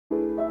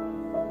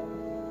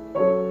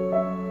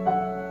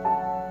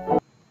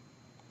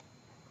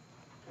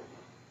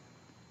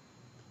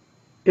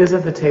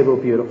Isn't the table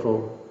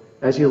beautiful?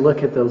 As you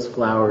look at those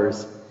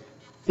flowers,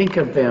 think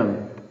of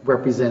them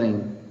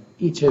representing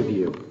each of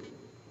you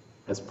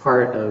as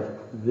part of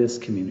this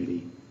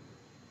community.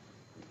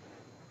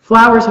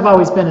 Flowers have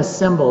always been a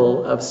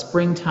symbol of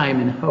springtime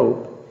and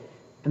hope,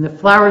 and the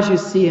flowers you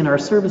see in our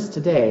service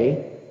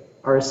today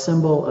are a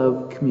symbol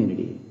of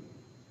community.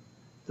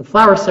 The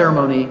flower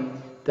ceremony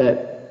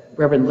that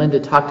Reverend Linda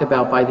talked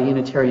about by the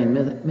Unitarian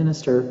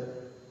minister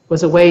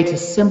was a way to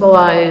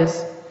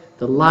symbolize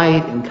the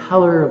light and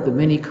color of the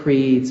many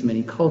creeds,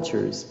 many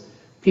cultures,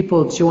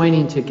 people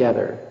joining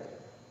together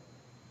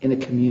in a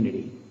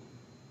community.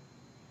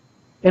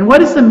 And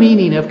what is the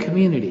meaning of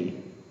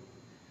community?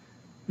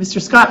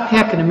 Mr. Scott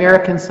Peck, an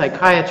American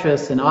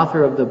psychiatrist and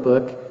author of the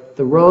book,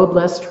 The Road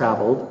Less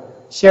Traveled,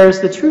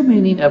 shares the true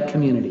meaning of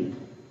community.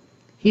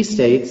 He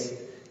states,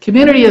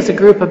 community is a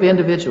group of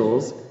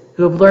individuals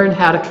who have learned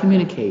how to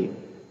communicate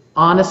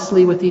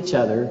honestly with each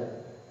other,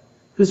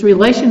 whose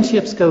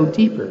relationships go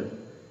deeper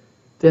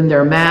than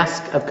their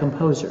mask of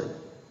composure,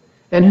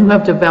 and who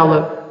have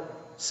developed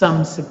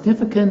some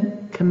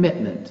significant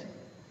commitment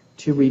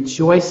to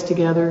rejoice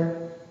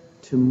together,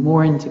 to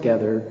mourn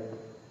together,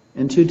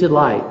 and to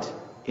delight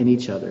in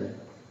each other,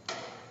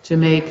 to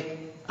make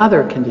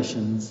other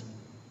conditions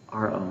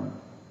our own.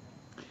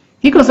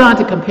 He goes on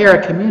to compare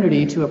a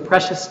community to a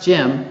precious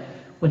gem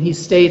when he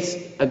states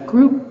a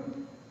group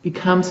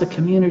becomes a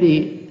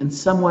community in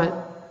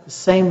somewhat the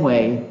same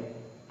way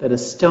that a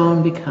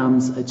stone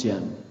becomes a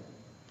gem,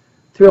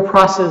 through a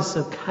process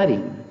of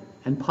cutting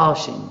and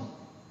polishing.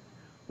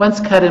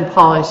 Once cut and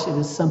polished, it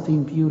is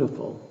something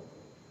beautiful.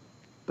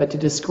 But to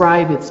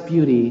describe its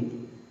beauty,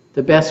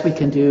 the best we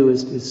can do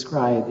is to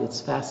describe its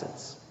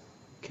facets.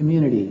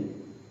 Community,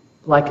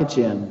 like a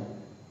gem,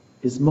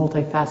 is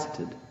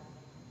multifaceted.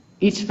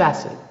 Each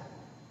facet,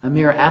 a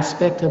mere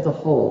aspect of the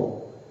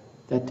whole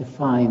that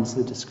defines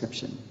the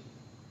description.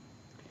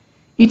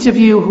 Each of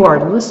you who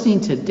are listening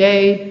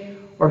today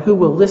or who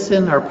will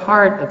listen are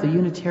part of the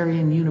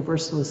Unitarian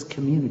Universalist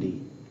community.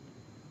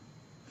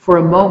 For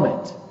a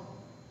moment,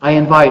 I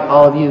invite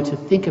all of you to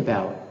think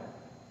about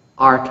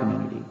our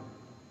community.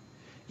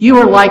 You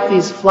are like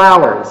these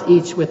flowers,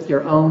 each with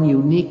your own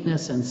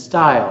uniqueness and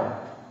style.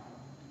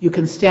 You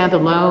can stand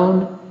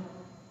alone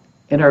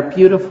and are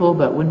beautiful,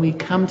 but when we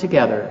come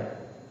together,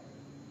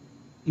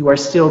 you are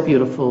still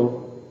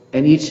beautiful,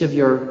 and each of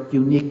your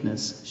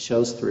uniqueness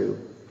shows through.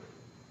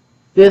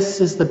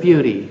 This is the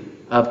beauty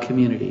of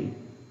community.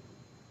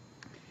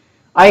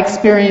 I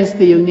experienced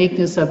the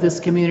uniqueness of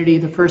this community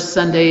the first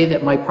Sunday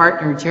that my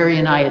partner Jerry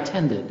and I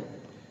attended.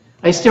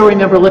 I still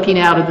remember looking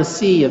out at the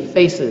sea of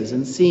faces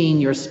and seeing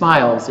your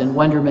smiles and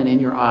wonderment in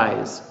your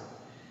eyes.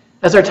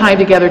 As our time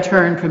together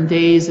turned from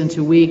days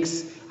into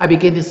weeks, I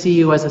began to see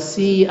you as a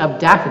sea of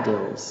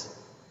daffodils.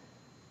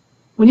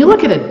 When you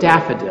look at a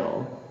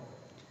daffodil,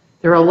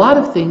 there are a lot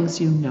of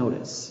things you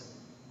notice.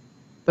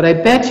 But I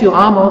bet you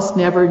almost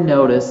never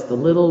notice the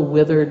little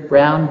withered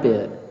brown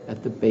bit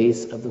at the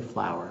base of the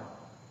flower.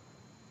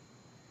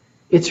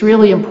 It's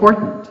really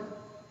important.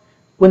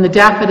 When the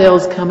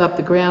daffodils come up,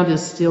 the ground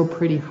is still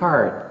pretty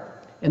hard,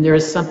 and there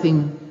is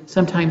something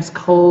sometimes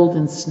cold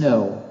and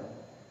snow.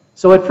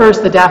 So at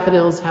first, the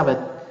daffodils have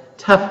a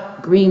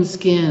tough green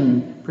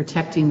skin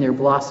protecting their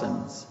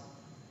blossoms.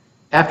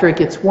 After it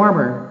gets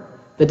warmer,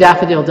 the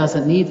daffodil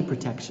doesn't need the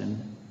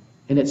protection,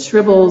 and it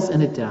shrivels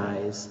and it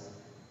dies.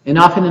 And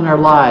often in our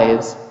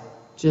lives,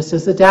 just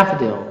as the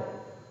daffodil,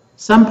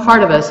 some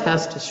part of us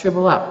has to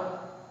shrivel up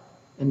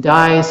and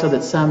die so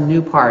that some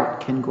new part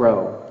can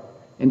grow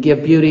and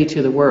give beauty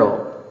to the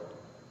world.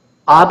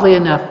 Oddly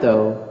enough,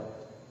 though,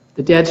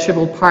 the dead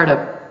shriveled part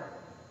of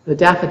the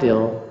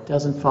daffodil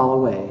doesn't fall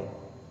away.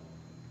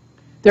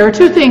 There are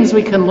two things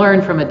we can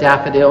learn from a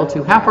daffodil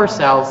to help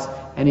ourselves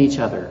and each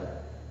other.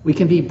 We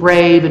can be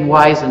brave and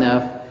wise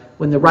enough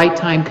when the right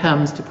time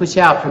comes to push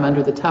out from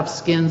under the tough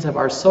skins of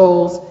our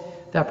souls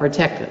that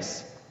protect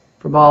us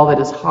from all that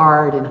is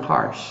hard and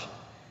harsh,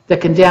 that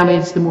can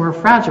damage the more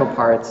fragile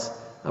parts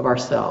of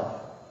ourselves.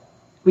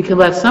 We can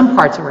let some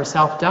parts of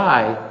ourselves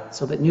die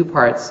so that new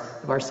parts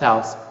of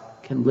ourselves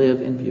can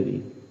live in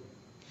beauty.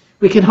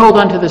 We can hold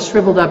on to the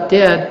shriveled up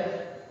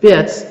dead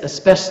bits,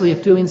 especially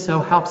if doing so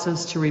helps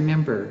us to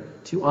remember,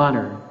 to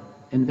honor,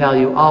 and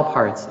value all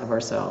parts of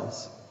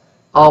ourselves,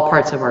 all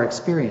parts of our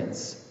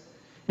experience.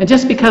 And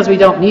just because we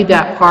don't need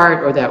that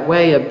part or that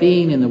way of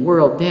being in the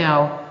world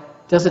now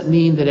doesn't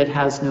mean that it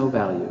has no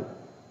value.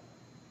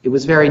 It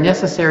was very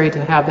necessary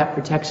to have that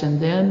protection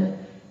then,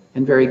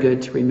 and very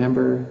good to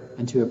remember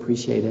and to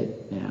appreciate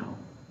it now.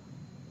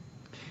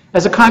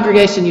 As a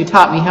congregation, you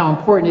taught me how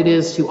important it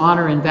is to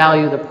honor and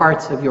value the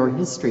parts of your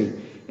history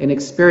and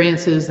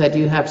experiences that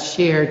you have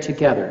shared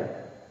together.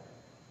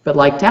 But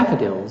like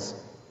daffodils,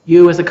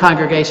 you as a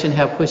congregation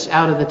have pushed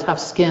out of the tough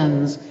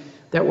skins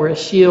that were a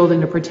shield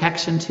and a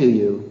protection to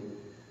you.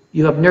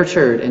 You have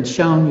nurtured and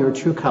shown your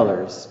true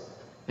colors,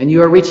 and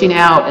you are reaching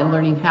out and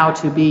learning how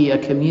to be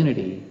a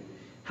community,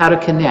 how to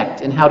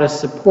connect and how to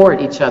support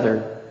each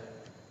other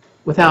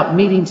without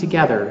meeting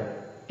together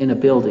in a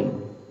building.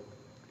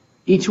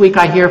 Each week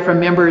I hear from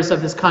members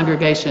of this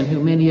congregation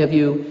who many of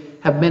you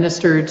have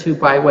ministered to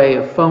by way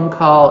of phone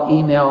call,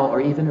 email, or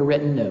even a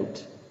written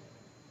note.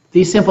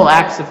 These simple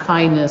acts of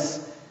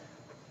kindness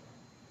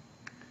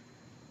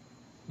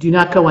do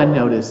not go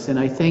unnoticed, and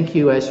I thank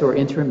you as your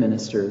interim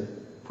minister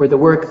for the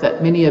work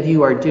that many of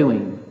you are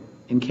doing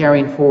in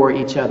caring for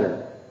each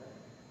other.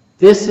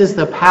 This is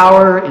the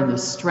power and the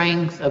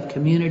strength of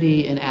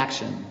community in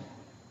action.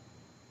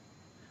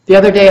 The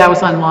other day I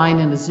was online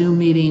in a Zoom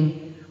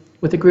meeting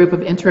with a group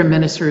of interim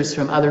ministers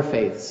from other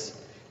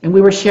faiths, and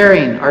we were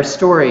sharing our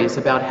stories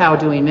about how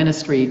doing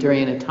ministry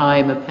during a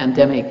time of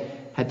pandemic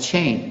had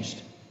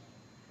changed.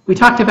 We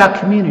talked about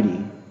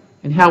community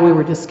and how we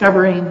were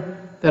discovering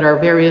that our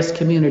various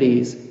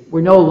communities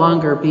were no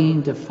longer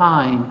being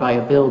defined by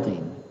a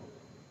building.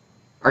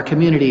 Our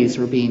communities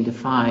were being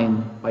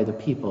defined by the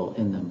people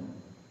in them.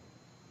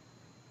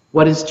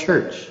 What is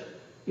church?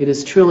 It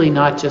is truly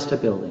not just a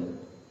building.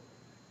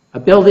 A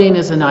building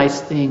is a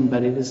nice thing,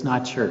 but it is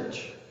not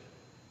church.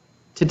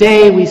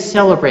 Today we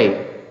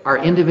celebrate our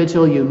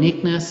individual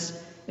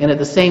uniqueness and at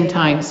the same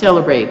time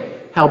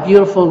celebrate how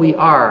beautiful we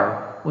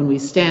are when we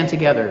stand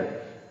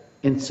together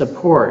in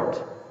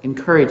support,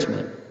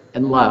 encouragement,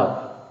 and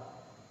love.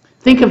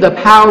 Think of the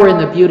power and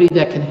the beauty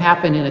that can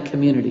happen in a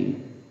community.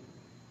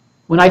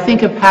 When I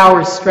think of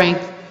power,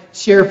 strength,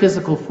 sheer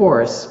physical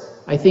force,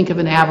 I think of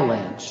an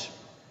avalanche.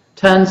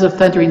 Tons of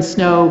thundering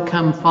snow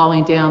come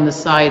falling down the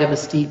side of a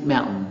steep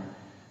mountain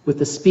with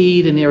the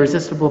speed and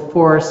irresistible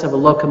force of a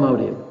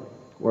locomotive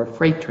or a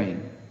freight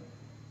train.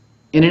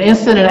 In an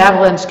instant, an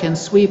avalanche can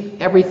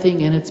sweep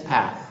everything in its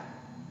path.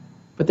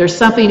 But there's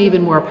something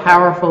even more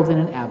powerful than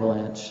an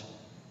avalanche,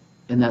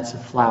 and that's a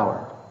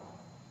flower.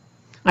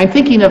 I'm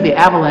thinking of the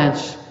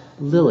avalanche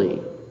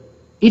lily.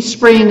 Each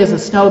spring, as the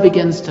snow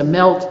begins to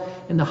melt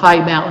in the high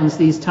mountains,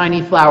 these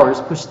tiny flowers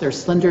push their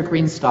slender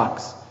green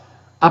stalks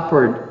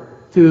upward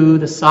through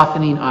the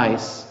softening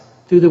ice,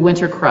 through the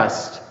winter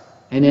crust,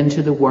 and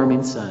into the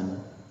warming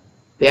sun.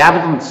 The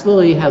avalanche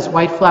lily has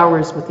white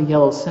flowers with a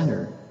yellow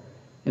center,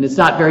 and it's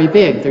not very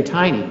big, they're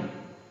tiny.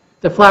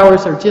 The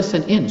flowers are just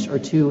an inch or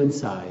two in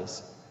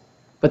size,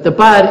 but the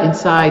bud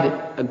inside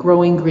a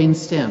growing green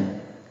stem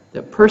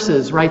that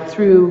pierces right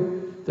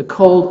through the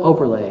cold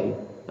overlay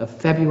of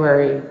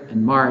February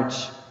and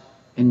March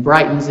and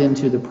brightens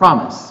into the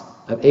promise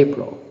of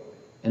April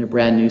and a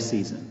brand new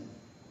season.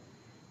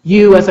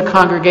 You as a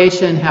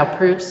congregation have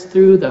pierced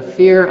through the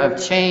fear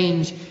of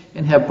change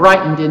and have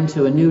brightened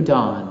into a new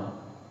dawn,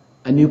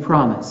 a new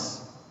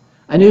promise.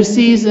 A new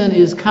season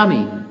is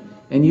coming,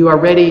 and you are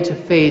ready to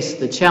face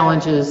the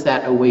challenges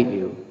that await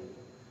you.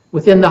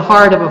 Within the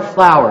heart of a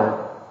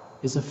flower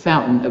is a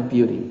fountain of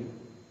beauty.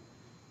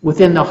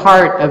 Within the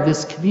heart of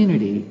this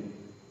community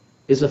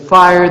is a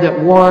fire that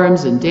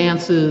warms and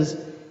dances,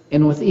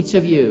 and with each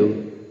of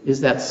you is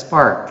that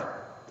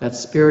spark, that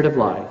spirit of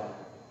life.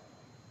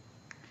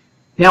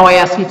 Now I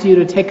ask you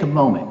to take a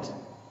moment.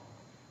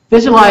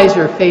 Visualize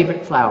your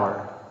favorite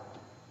flower.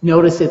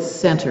 Notice its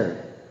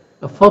center,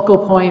 a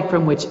focal point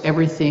from which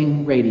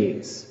everything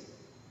radiates.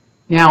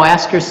 Now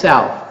ask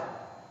yourself,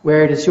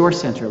 where does your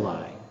center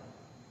lie?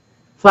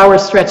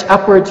 Flowers stretch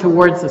upward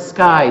towards the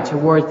sky,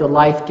 toward the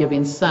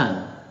life-giving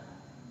sun.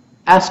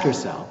 Ask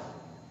yourself,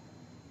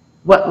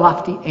 what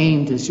lofty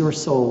aim does your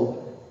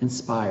soul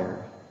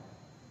inspire?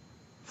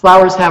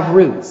 Flowers have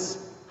roots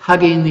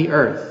hugging the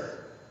earth.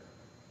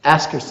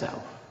 Ask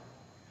yourself,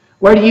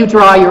 where do you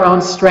draw your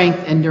own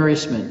strength and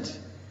nourishment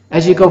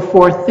as you go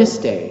forth this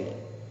day?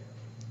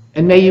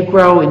 And may you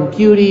grow in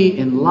beauty,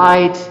 in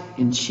light,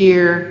 in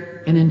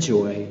cheer, and in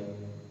joy.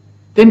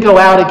 Then go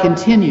out and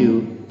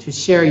continue to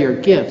share your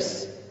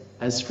gifts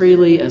as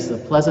freely as the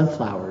pleasant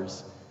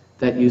flowers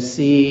that you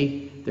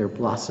see their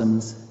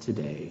blossoms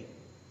today.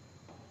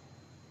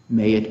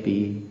 May it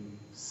be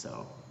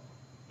so.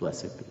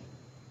 Blessed be.